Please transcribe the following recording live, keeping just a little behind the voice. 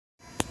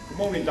Good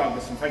morning,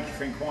 Douglas, and thank you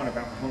for inquiring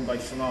about the Hyundai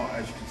Sonata.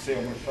 As you can see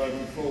on the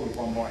showroom floor with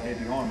one right here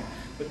behind me.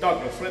 But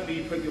Douglas, let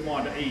me put your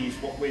mind at ease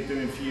what we're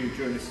doing for you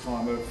during this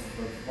time of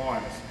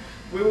virus.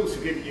 We're also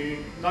giving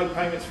you no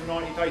payments for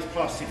 90 days,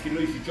 plus if you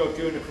lose your job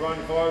during the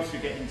coronavirus,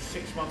 you're getting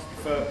 6 months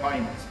deferred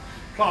payments.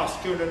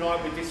 Plus, during the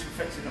night we're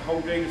disinfecting the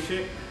whole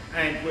dealership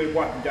and we're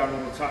wiping down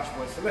all the touch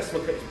points. So let's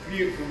look at this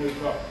beautiful new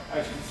car.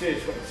 As you can see,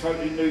 it's got a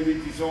totally new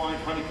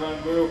redesigned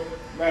honeycomb grille,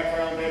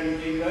 wraparound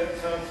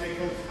LED turn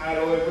signals,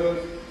 alloy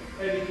wheels,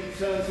 LED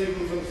turn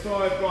signals on the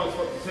side, blind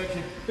spot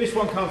protection. This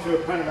one comes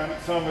with a panoramic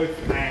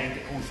sunroof and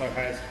it also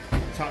has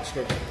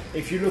touchscreen.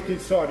 If you look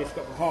inside, it's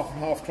got the half and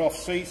half cloth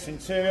seats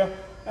interior.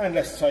 And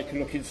let's take a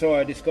look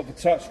inside. It's got the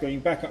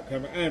touchscreen, backup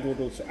camera,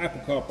 Android Auto,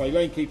 Apple CarPlay,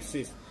 lane keep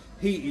assist,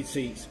 heated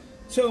seats.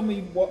 Tell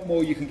me what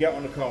more you can get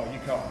on the car. You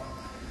can't.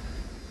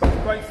 But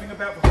the great thing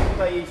about the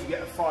Hyundai is you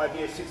get a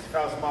 5-year,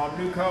 60,000 mile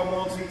new car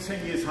warranty,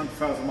 10 years,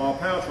 100,000 mile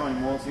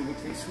powertrain warranty,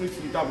 which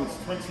exclusively doubles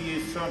 20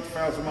 years,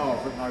 200,000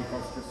 miles at no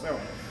cost to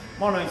yourself.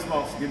 My name's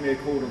Mark, so give me a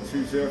call on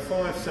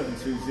 205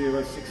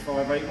 720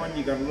 6581.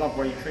 You're going to love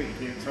where you're treated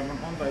here at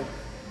Hyundai.